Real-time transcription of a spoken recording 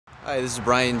Hi, this is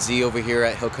Bryan Z over here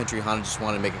at Hill Country Honda. Just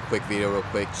wanted to make a quick video real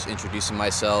quick, just introducing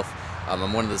myself.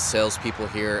 I'm one of the salespeople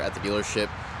here at the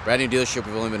dealership. Brand new dealership.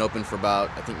 We've only been open for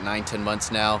about, I think, 9-10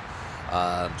 months now.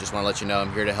 Just want to let you know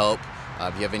I'm here to help.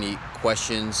 If you have any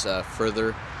questions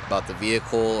further about the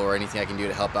vehicle or anything I can do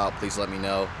to help out, please let me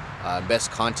know.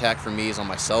 Best contact for me is on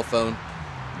my cell phone,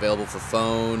 available for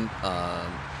phone.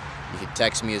 You can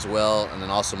text me as well, and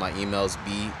then also my email is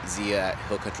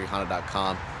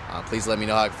bzia@hillcountryhonda.com. Please let me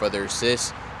know how I can further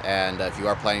assist, and if you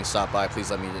are planning to stop by,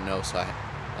 please let me know so I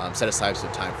set aside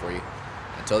some time for you.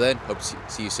 Until then, hope to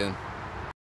see you soon.